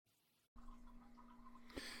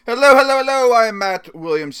Hello, hello, hello. I am Matt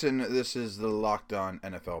Williamson. This is the Locked On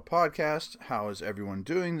NFL podcast. How is everyone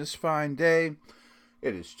doing this fine day?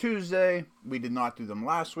 It is Tuesday. We did not do them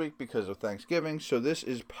last week because of Thanksgiving, so this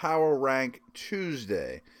is Power Rank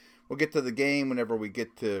Tuesday. We'll get to the game whenever we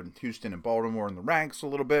get to Houston and Baltimore in the ranks a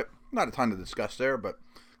little bit. Not a ton to discuss there, but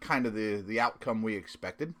kind of the outcome we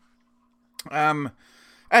expected.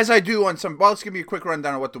 As I do on some, let's give you a quick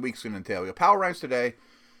rundown of what the week's going to entail. We have Power Ranks today.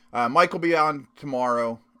 Mike will be on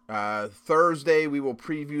tomorrow. Thursday, we will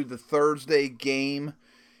preview the Thursday game.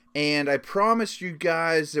 And I promised you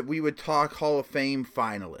guys that we would talk Hall of Fame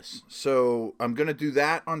finalists. So I'm going to do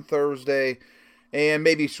that on Thursday. And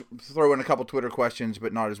maybe throw in a couple Twitter questions,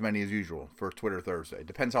 but not as many as usual for Twitter Thursday.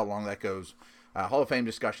 Depends how long that goes. Hall of Fame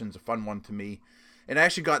discussion is a fun one to me. And I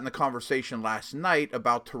actually got in the conversation last night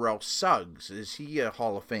about Terrell Suggs. Is he a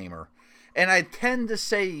Hall of Famer? And I tend to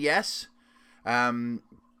say yes.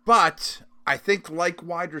 But I think like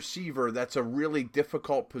wide receiver, that's a really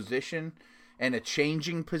difficult position and a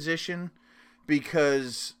changing position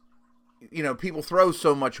because, you know, people throw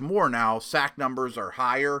so much more now. Sack numbers are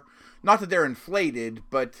higher. Not that they're inflated,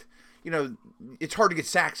 but, you know, it's hard to get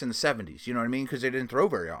sacks in the 70s, you know what I mean? Because they didn't throw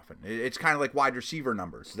very often. It's kind of like wide receiver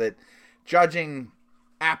numbers, that judging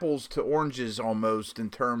apples to oranges almost in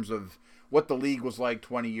terms of what the league was like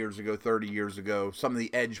 20 years ago, 30 years ago, some of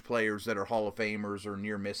the edge players that are Hall of Famers or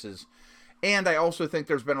near misses. And I also think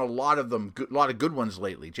there's been a lot of them, a lot of good ones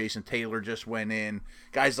lately. Jason Taylor just went in.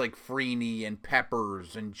 Guys like Freeney and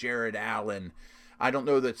Peppers and Jared Allen. I don't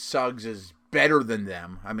know that Suggs is better than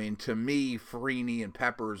them. I mean, to me, Freeney and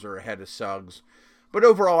Peppers are ahead of Suggs. But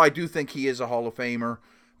overall, I do think he is a Hall of Famer,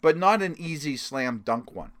 but not an easy slam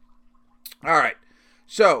dunk one. All right,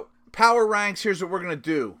 so power ranks, here's what we're going to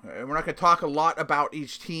do. We're not going to talk a lot about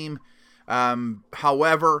each team.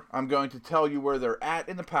 However, I'm going to tell you where they're at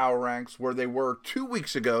in the power ranks, where they were 2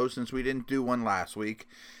 weeks ago, since we didn't do one last week.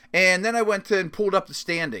 And then I went and pulled up the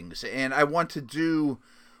standings, and I want to do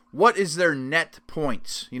what is their net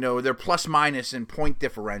points, you know, their plus minus and point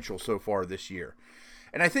differential so far this year.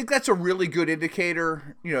 And I think that's a really good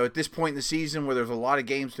indicator, you know, at this point in the season where there's a lot of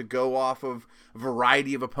games to go off of, a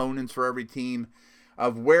variety of opponents for every team,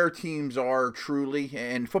 of where teams are truly,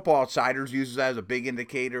 and Football Outsiders uses that as a big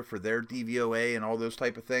indicator for their DVOA and all those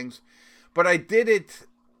type of things. But I did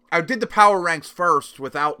the power ranks first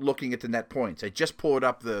without looking at the net points. I just pulled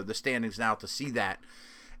up the standings now to see that.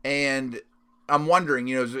 And I'm wondering,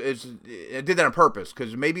 you know, I did that on purpose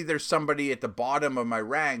because maybe there's somebody at the bottom of my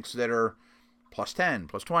ranks that are plus 10,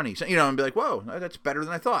 plus 20, so, you know, and be like, whoa, that's better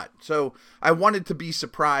than I thought. So I wanted to be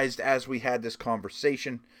surprised as we had this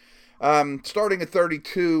conversation. Starting at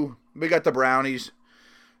 32, we got the Brownies.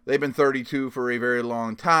 They've been 32 for a very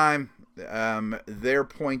long time. Their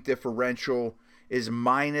point differential is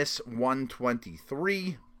minus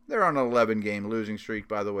 123. They're on an 11-game losing streak,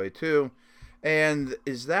 by the way, too. And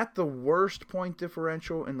is that the worst point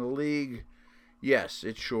differential in the league? Yes,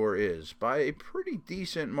 it sure is. By a pretty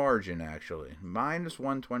decent margin, actually. Minus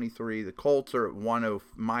 123. The Colts are at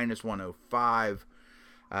minus 105.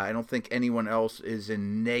 I don't think anyone else is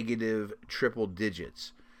in negative triple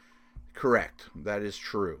digits. Correct. That is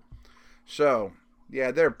true. So,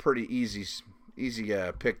 yeah, they're pretty easy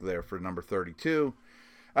pick there for number 32.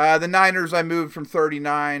 The Niners, I moved from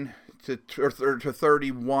 39 to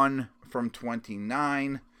 31 from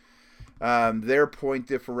 29. Their point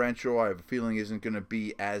differential, I have a feeling, isn't going to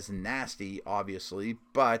be as nasty, obviously,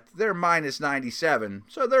 but they're minus 97,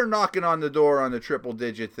 so they're knocking on the door on the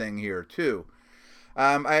triple-digit thing here, too.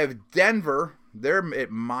 I have Denver. They're at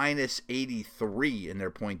minus 83 in their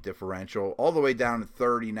point differential, all the way down to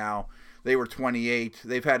 30 now. They were 28.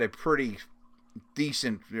 They've had a pretty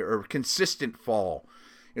decent or consistent fall.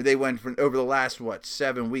 They went from over the last,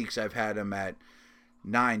 7 weeks, I've had them at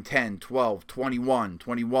 9, 10, 12, 21,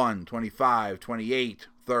 21, 25, 28,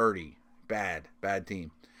 30. Bad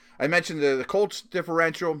team. I mentioned the Colts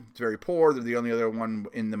differential. It's very poor. They're the only other one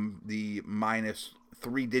in the minus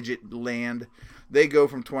 3-digit land. They go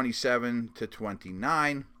from 27 to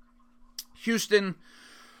 29. Houston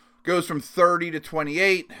goes from 30 to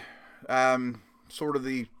 28. Sort of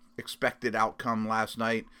the expected outcome last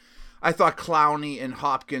night. I thought Clowney and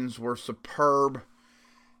Hopkins were superb.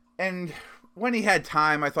 And when he had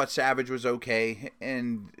time, I thought Savage was okay.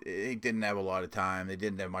 And he didn't have a lot of time. They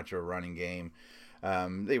didn't have much of a running game.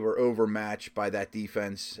 They were overmatched by that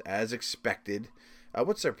defense, as expected.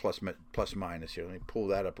 What's their plus minus here? Let me pull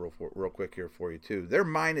that up real quick here for you, too. They're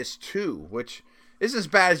minus 2, which isn't as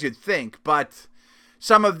bad as you'd think, but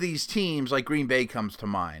some of these teams, like Green Bay comes to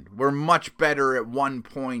mind, were much better at one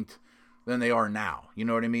point than they are now. You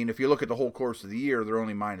know what I mean? If you look at the whole course of the year, they're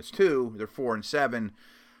only minus 2. They're 4-7.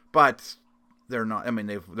 but they're not. I mean,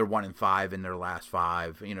 they're 1-5 in their last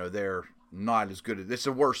 5. You know, they're not as good. It's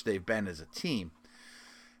the worst they've been as a team.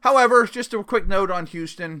 However, just a quick note on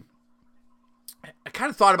Houston. I kind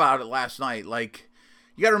of thought about it last night. Like,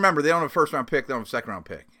 you got to remember, they don't have a first-round pick. They don't have a second-round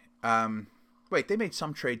pick. Wait, they made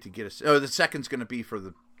some trade to get us. Oh, the second's going to be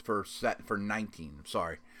for 19. I'm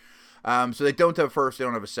sorry. So they don't have a first. They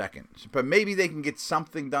don't have a second. But maybe they can get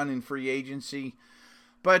something done in free agency.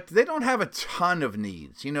 But they don't have a ton of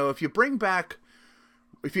needs. You know, if you bring back,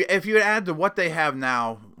 if you add to what they have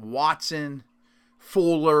now, Watson,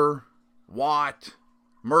 Fuller, Watt,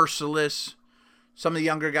 Merciless, some of the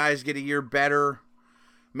younger guys get a year better.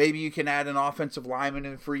 Maybe you can add an offensive lineman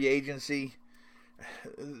in free agency.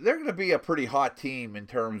 They're going to be a pretty hot team in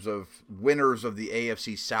terms of winners of the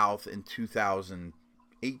AFC South in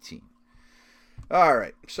 2018. All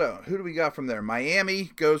right, so who do we got from there?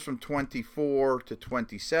 Miami goes from 24 to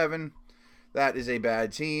 27. That is a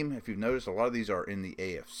bad team. If you've noticed, a lot of these are in the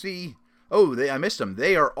AFC. Oh, I missed them.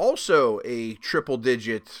 They are also a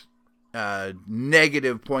triple-digit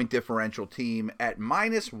negative point differential team at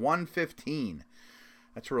minus 115.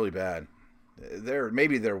 That's really bad.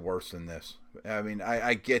 Maybe they're worse than this. I mean,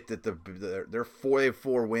 I get that they have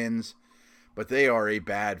 4 wins, but they are a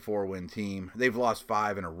bad 4-win team. They've lost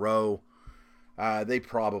 5 in a row. They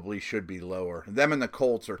probably should be lower. Them and the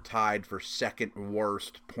Colts are tied for second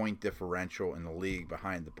worst point differential in the league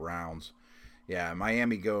behind the Browns. Yeah,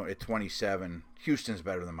 Miami go at 27. Houston's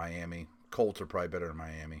better than Miami. Colts are probably better than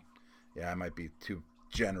Miami. Yeah, I might be too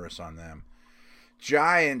generous on them.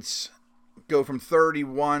 Giants go from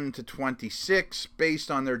 31 to 26 based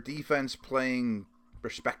on their defense playing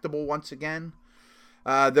respectable once again.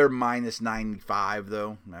 They're minus 95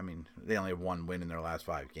 though. I mean, they only have 1 win in their last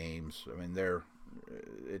 5 games. I mean,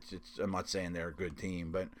 I'm not saying they're a good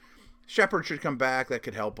team, but Shepard should come back. That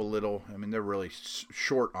could help a little. I mean, they're really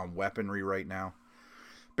short on weaponry right now.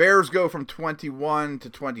 Bears go from 21 to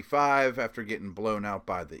 25 after getting blown out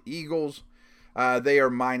by the Eagles. They are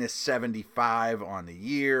minus 75 on the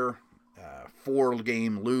year.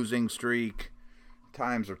 4-game losing streak.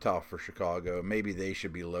 Times are tough for Chicago. Maybe they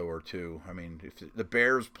should be lower too. I mean, if the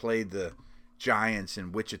Bears played the Giants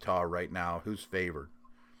in Wichita right now, who's favored?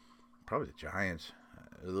 Probably the Giants.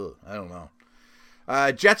 I don't know.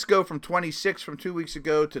 Jets go from 26 from 2 weeks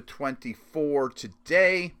ago to 24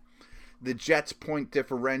 today. The Jets' point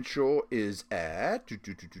differential is at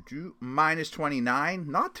minus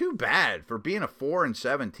 29. Not too bad for being a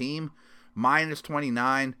 4-7 team. Minus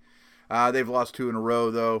 29. They've lost 2 in a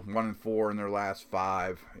row though, 1-4 in their last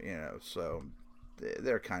 5. You know, so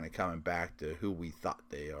they're kind of coming back to who we thought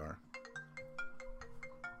they are.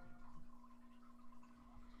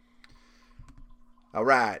 All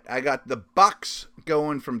right, I got the Bucks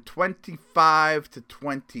going from 25 to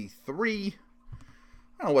 23.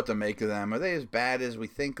 I don't know what to make of them. Are they as bad as we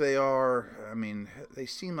think they are? I mean, they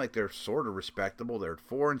seem like they're sort of respectable. They're at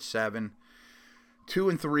 4-7,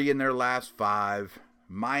 2-3 in their last 5,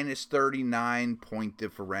 minus 39 point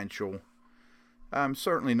differential.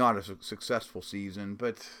 Certainly not a successful season,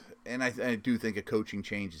 but I do think a coaching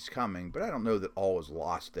change is coming, but I don't know that all is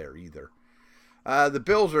lost there either. The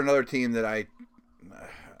Bills are another team that I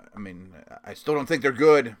still don't think they're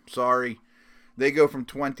good. Sorry. They go from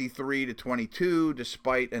 23 to 22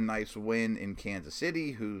 despite a nice win in Kansas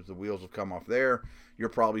City, who the wheels have come off there. You're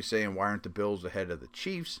probably saying, why aren't the Bills ahead of the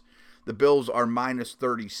Chiefs? The Bills are minus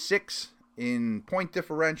 36 in point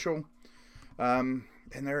differential, and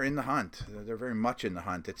they're in the hunt. They're very much in the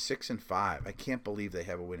hunt at 6-5. I can't believe they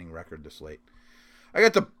have a winning record this late. I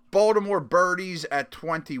got the Baltimore Birdies at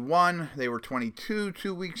 21. They were 22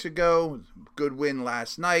 2 weeks ago. Good win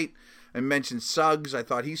last night. I mentioned Suggs. I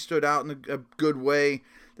thought he stood out in a good way.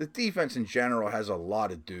 The defense in general has a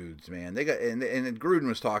lot of dudes, man. They got and Gruden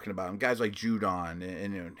was talking about them. Guys like Judon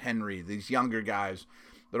and Henry, these younger guys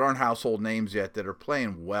that aren't household names yet that are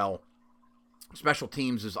playing well. Special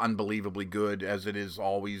teams is unbelievably good, as it is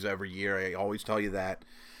always every year. I always tell you that.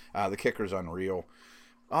 The kicker's unreal.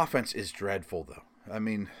 Offense is dreadful, though. I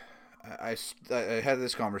mean, I had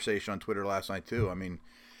this conversation on Twitter last night, too. I mean,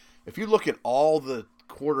 if you look at all the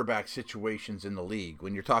quarterback situations in the league,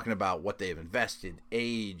 when you're talking about what they've invested,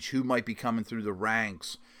 age, who might be coming through the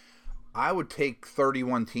ranks, I would take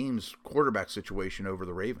 31 teams' quarterback situation over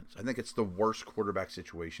the Ravens. I think it's the worst quarterback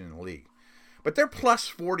situation in the league. But they're plus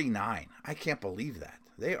 49. I can't believe that.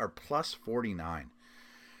 They are plus 49.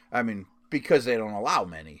 I mean, because they don't allow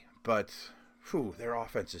many. But, their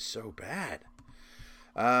offense is so bad.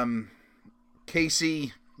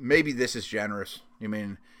 KC, maybe this is generous. I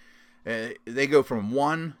mean, they go from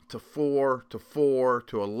 1 to 4 to 4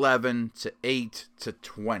 to 11 to 8 to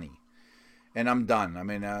 20. and I'm done. I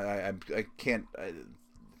mean, I can't.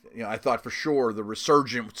 I thought for sure the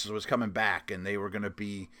resurgence was coming back, and they were going to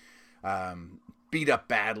be beat up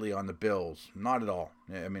badly on the Bills. Not at all.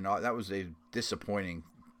 I mean, that was a disappointing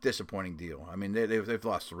deal. I mean, they've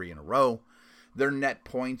lost 3 in a row. Their net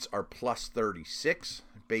points are plus 36,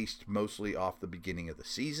 based mostly off the beginning of the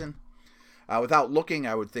season. Without looking,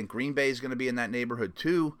 I would think Green Bay is going to be in that neighborhood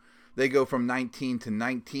too. They go from 19 to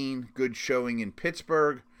 19. Good showing in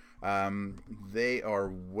Pittsburgh. They are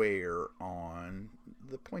where on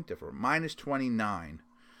the point difference? Minus 29.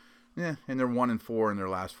 Yeah, and they're 1-4 in their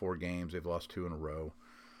last 4 games. They've lost 2 in a row.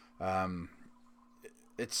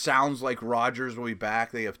 It sounds like Rodgers will be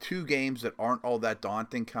back. They have 2 games that aren't all that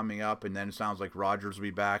daunting coming up, and then it sounds like Rodgers will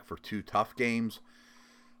be back for 2 tough games.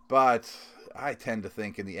 But I tend to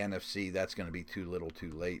think in the NFC that's going to be too little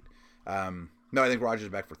too late. No, I think Rodgers is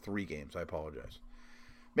back for 3 games. I apologize.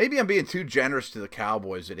 Maybe I'm being too generous to the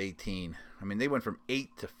Cowboys at 18. I mean, they went from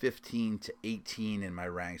 8 to 15 to 18 in my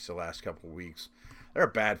ranks the last couple of weeks. They're a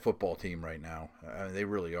bad football team right now. They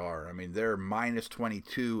really are. I mean, they're minus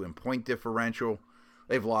 22 in point differential.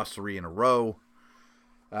 They've lost 3 in a row.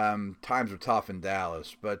 Times are tough in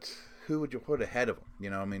Dallas, but who would you put ahead of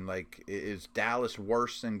them? I mean, like, is Dallas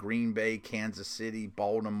worse than Green Bay, Kansas City,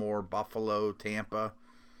 Baltimore, Buffalo, Tampa?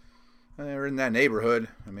 They're in that neighborhood.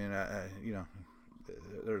 I mean,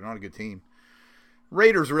 they're not a good team.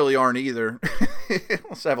 Raiders really aren't either.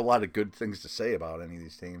 Let's have a lot of good things to say about any of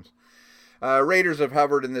these teams. Raiders have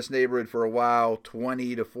hovered in this neighborhood for a while,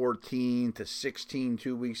 20 to 14 to 16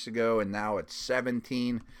 2 weeks ago, and now it's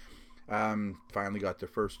 17. Finally got their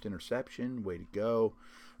first interception. Way to go.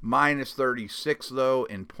 Minus 36, though,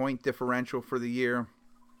 in point differential for the year.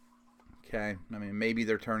 Okay, I mean, maybe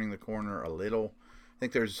they're turning the corner a little. I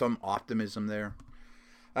think there's some optimism there.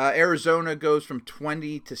 Arizona goes from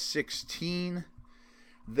 20 to 16.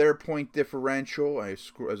 Their point differential,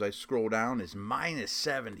 as I scroll down, is minus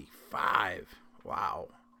 75. Wow.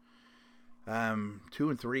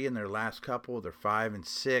 2-3 in their last couple. They're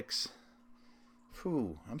 5-6.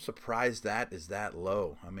 Phew, I'm surprised that is that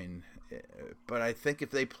low. I mean, but I think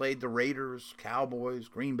if they played the Raiders, Cowboys,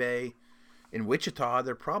 Green Bay in Wichita,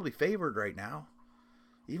 they're probably favored right now.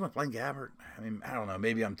 Even with Blaine Gabbert. I mean, I don't know.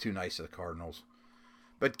 Maybe I'm too nice to the Cardinals.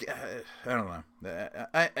 But I don't know.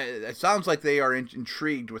 It sounds like they are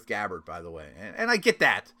intrigued with Gabbert, by the way. And I get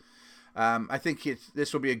that. I think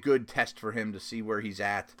this will be a good test for him to see where he's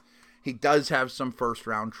at. He does have some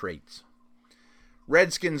first-round traits.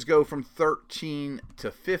 Redskins go from 13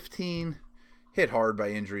 to 15. Hit hard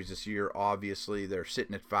by injuries this year, obviously. They're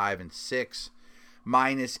sitting at 5-6.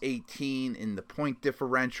 Minus 18 in the point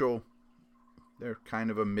differential. They're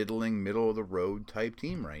kind of a middle-of-the-road type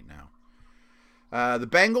team right now. The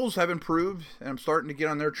Bengals have improved, and I'm starting to get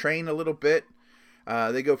on their train a little bit.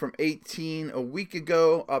 They go from 18 a week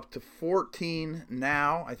ago up to 14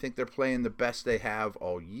 now. I think they're playing the best they have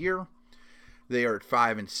all year. They are at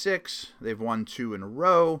 5-6. They've won 2 in a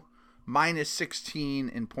row. Minus 16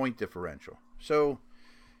 in point differential. So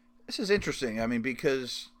this is interesting. I mean,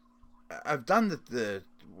 because I've done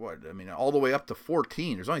all the way up to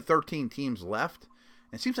 14. There's only 13 teams left.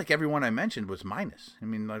 It seems like everyone I mentioned was minus. I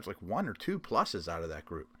mean, there's like 1 or 2 pluses out of that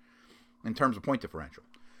group in terms of point differential.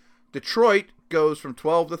 Detroit goes from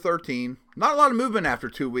 12 to 13. Not a lot of movement after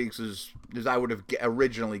 2 weeks as I would have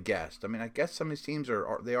originally guessed. I mean, I guess some of these teams are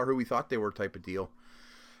who we thought they were type of deal.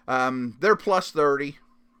 They're plus 30,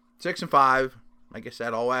 6-5. I guess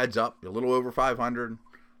that all adds up. A little over 500,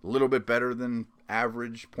 a little bit better than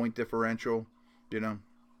average point differential.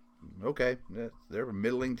 Okay, they're a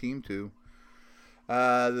middling team too.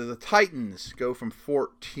 The Titans go from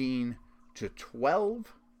 14 to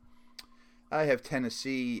 12. I have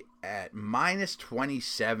Tennessee at minus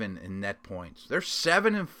 27 in net points. They're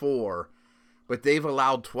 7-4, but they've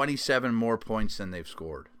allowed 27 more points than they've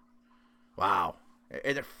scored. Wow.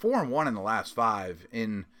 And they're 4-1 in the last 5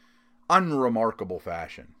 in unremarkable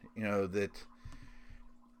fashion. That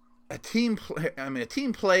a team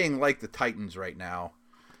playing like the Titans right now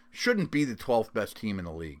shouldn't be the 12th best team in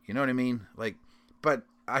the league. You know what I mean? But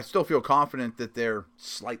I still feel confident that they're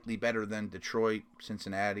slightly better than Detroit,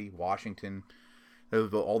 Cincinnati, Washington.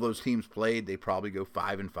 All those teams played, they probably go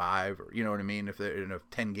 5-5, or you know what I mean? If they're in a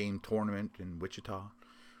 10-game tournament in Wichita,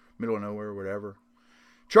 middle of nowhere, whatever.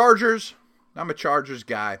 Chargers, I'm a Chargers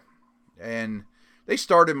guy, and they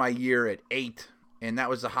started my year at 8, and that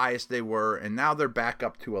was the highest they were, and now they're back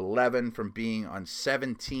up to 11 from being on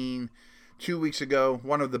 17 2 weeks ago.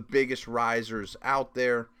 One of the biggest risers out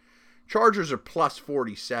there. Chargers are plus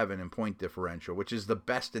 47 in point differential, which is the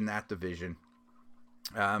best in that division.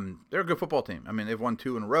 They're a good football team. I mean, they've won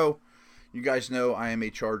 2 in a row. You guys know I am a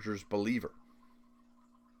Chargers believer.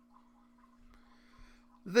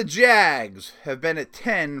 The Jags have been at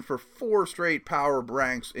 10 for 4 straight power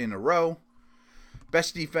ranks in a row.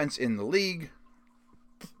 Best defense in the league.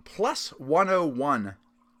 Plus 101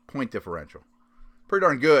 point differential. Pretty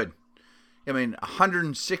darn good. I mean,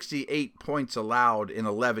 168 points allowed in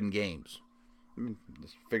 11 games. I mean,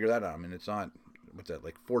 just figure that out. I mean, it's not, what's that,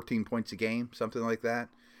 like 14 points a game? Something like that.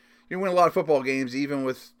 You win a lot of football games, even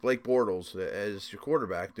with Blake Bortles as your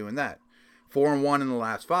quarterback doing that. 4-1 in the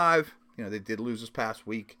last 5. You know, they did lose this past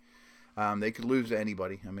week. They could lose to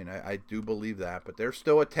anybody. I mean, I do believe that. But they're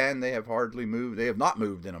still at 10. They have hardly moved. They have not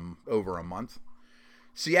moved in over a month.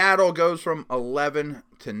 Seattle goes from 11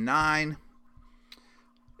 to 9.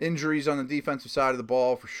 Injuries on the defensive side of the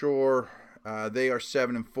ball for sure. They are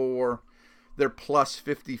 7-4. They're plus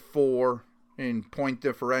 54 in point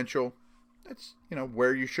differential. That's, you know,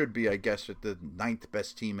 where you should be, I guess, at the 9th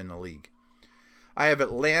best team in the league. I have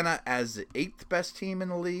Atlanta as the 8th best team in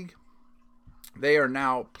the league. They are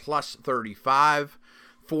now plus 35,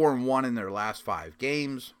 4-1 in their last 5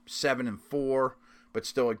 games, 7-4, but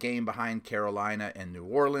still a game behind Carolina and New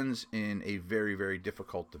Orleans in a very, very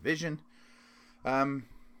difficult division.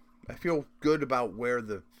 I feel good about where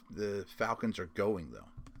the Falcons are going, though.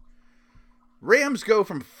 Rams go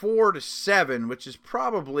from 4 to 7, which is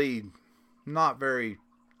probably not very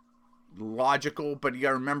logical, but you got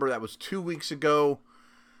to remember that was 2 weeks ago.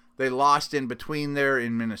 They lost in between there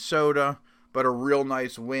in Minnesota, but a real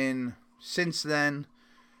nice win since then.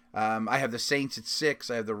 I have the Saints at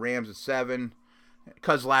 6. I have the Rams at 7.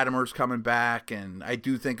 Because Latimer's coming back, and I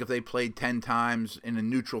do think if they played 10 times in a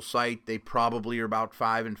neutral site, they probably are about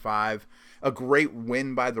 5-5. A great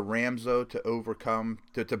win by the Rams, though, to overcome,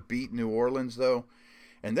 to beat New Orleans, though.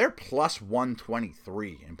 And they're plus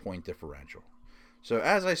 123 in point differential. So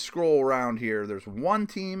as I scroll around here, there's one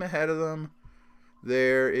team ahead of them.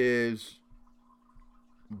 There is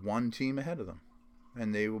one team ahead of them.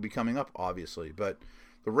 And they will be coming up, obviously. But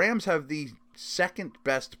the Rams have the second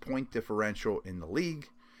best point differential in the league.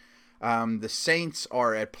 The Saints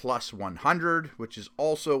are at plus 100, which is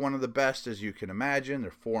also one of the best, as you can imagine.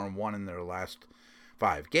 They're 4-1 in their last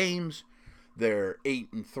 5 games. They're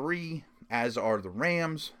 8-3, as are the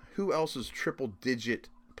Rams. Who else is triple-digit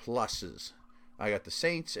pluses? I got the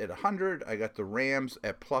Saints at 100. I got the Rams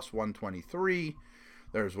at plus 123.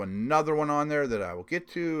 There's another one on there that I will get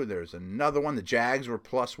to. There's another one. The Jags were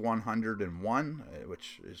plus 101,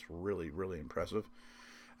 which is really, really impressive.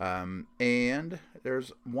 And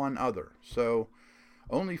there's one other. So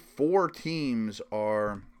only 4 teams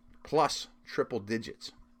are plus triple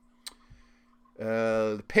digits.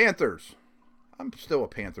 The Panthers. I'm still a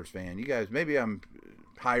Panthers fan. You guys, maybe I'm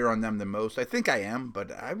higher on them than most. I think I am,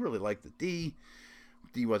 but I really like the D.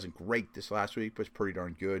 D wasn't great this last week, but it's pretty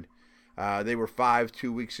darn good. They were 5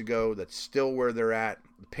 2 weeks ago. That's still where they're at.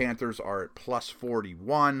 The Panthers are at plus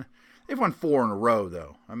 41. They've won 4 in a row,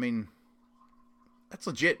 though. I mean, that's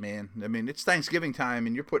legit, man. I mean, it's Thanksgiving time,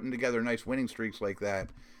 and you're putting together nice winning streaks like that.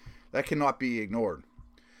 That cannot be ignored.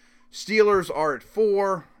 Steelers are at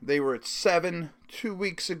 4. They were at 7 2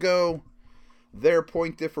 weeks ago. Their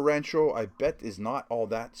point differential, I bet, is not all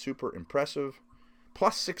that super impressive.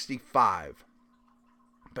 Plus 65.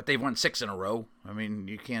 But they've won 6 in a row. I mean,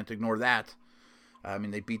 you can't ignore that. I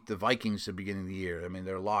mean, they beat the Vikings at the beginning of the year. I mean,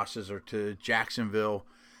 their losses are to Jacksonville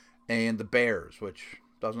and the Bears, which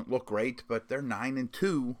doesn't look great, but they're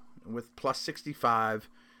 9-2 with plus 65,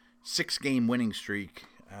 6-game winning streak.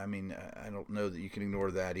 I mean, I don't know that you can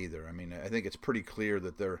ignore that either. I mean, I think it's pretty clear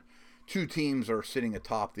that their 2 teams are sitting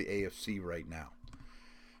atop the AFC right now.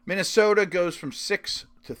 Minnesota goes from 6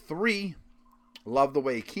 to 3. Love the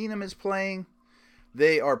way Keenum is playing.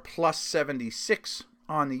 They are plus 76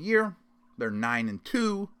 on the year. They're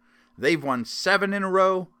 9-2. They've won 7 in a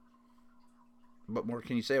row. What more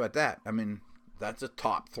can you say about that? I mean, that's a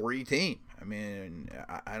top 3 team. I mean,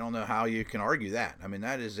 I don't know how you can argue that. I mean,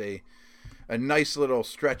 that is a nice little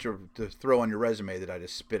stretch to throw on your resume that I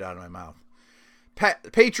just spit out of my mouth.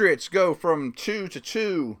 Patriots go from 2 to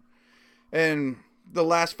 2. And the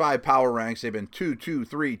last 5 power ranks, they've been 2-2,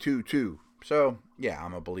 3-2-2. So, yeah,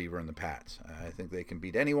 I'm a believer in the Pats. I think they can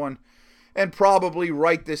beat anyone. And probably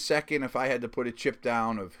right this second, if I had to put a chip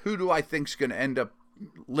down of who do I think's going to end up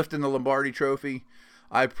lifting the Lombardi Trophy,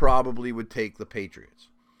 I probably would take the Patriots.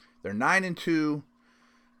 They're 9-2,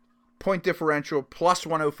 point differential, plus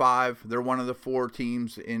 105. They're one of the 4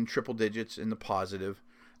 teams in triple digits in the positive.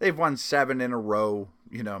 They've won 7 in a row.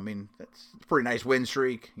 You know, I mean, that's a pretty nice win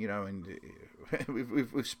streak, you know, and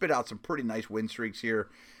we've spit out some pretty nice win streaks here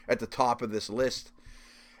at the top of this list.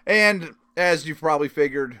 And as you've probably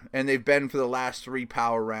figured, and they've been for the last 3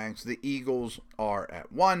 power ranks, the Eagles are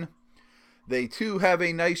at 1. They too have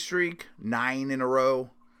a nice streak, 9 in a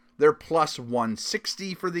row. They're plus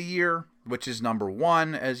 160 for the year, which is number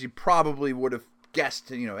 1, as you probably would have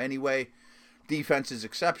guessed, anyway. Defense is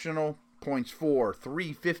exceptional. Points for,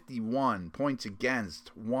 351. Points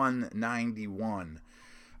against, 191.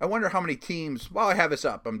 I wonder how many teams, while I have this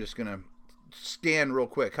up, I'm just going to scan real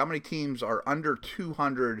quick. How many teams are under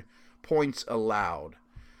 200 points allowed?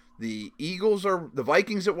 The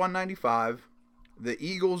Vikings at 195. The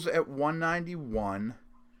Eagles at 191.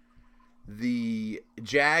 The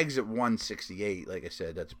Jags at 168. Like I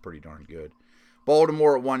said, that's pretty darn good.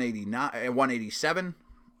 Baltimore at 187.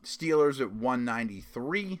 Steelers at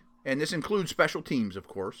 193. And this includes special teams, of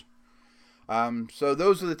course. So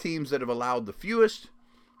those are the teams that have allowed the fewest.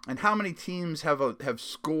 And how many teams have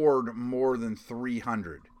scored more than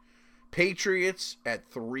 300? Patriots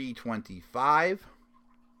at 325.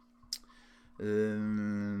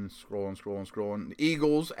 Scrolling. The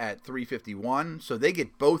Eagles at 351. So they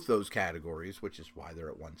get both those categories, which is why they're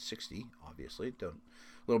at 160, obviously. A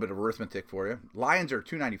little bit of arithmetic for you. Lions are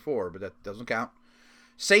 294, but that doesn't count.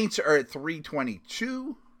 Saints are at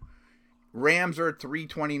 322. Rams are at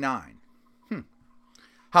 329.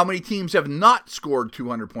 How many teams have not scored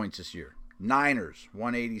 200 points this year? Niners,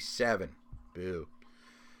 187. Boo.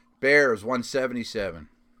 Bears, 177.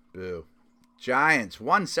 Boo. Giants,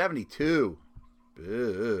 172.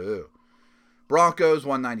 Boo. Broncos,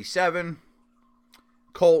 197.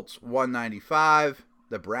 Colts, 195.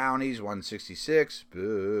 The Brownies, 166.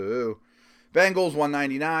 Boo. Bengals,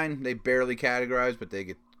 199. They barely categorized, but they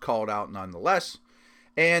get called out nonetheless.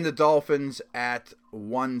 And the Dolphins at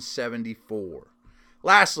 174.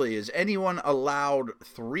 Lastly, has anyone allowed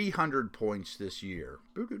 300 points this year?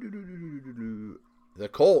 The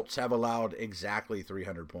Colts have allowed exactly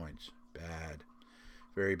 300 points. Bad.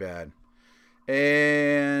 Very bad.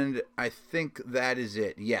 And I think that is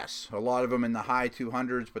it. Yes, a lot of them in the high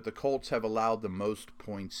 200s, but the Colts have allowed the most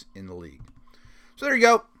points in the league. So there you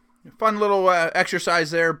go. Fun little exercise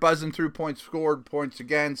there, buzzing through points scored, points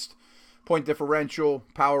against, point differential,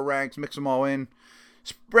 power ranks, mix them all in.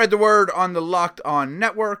 Spread the word on the Locked On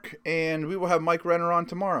Network, and we will have Mike Renner on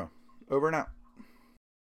tomorrow. Over and out.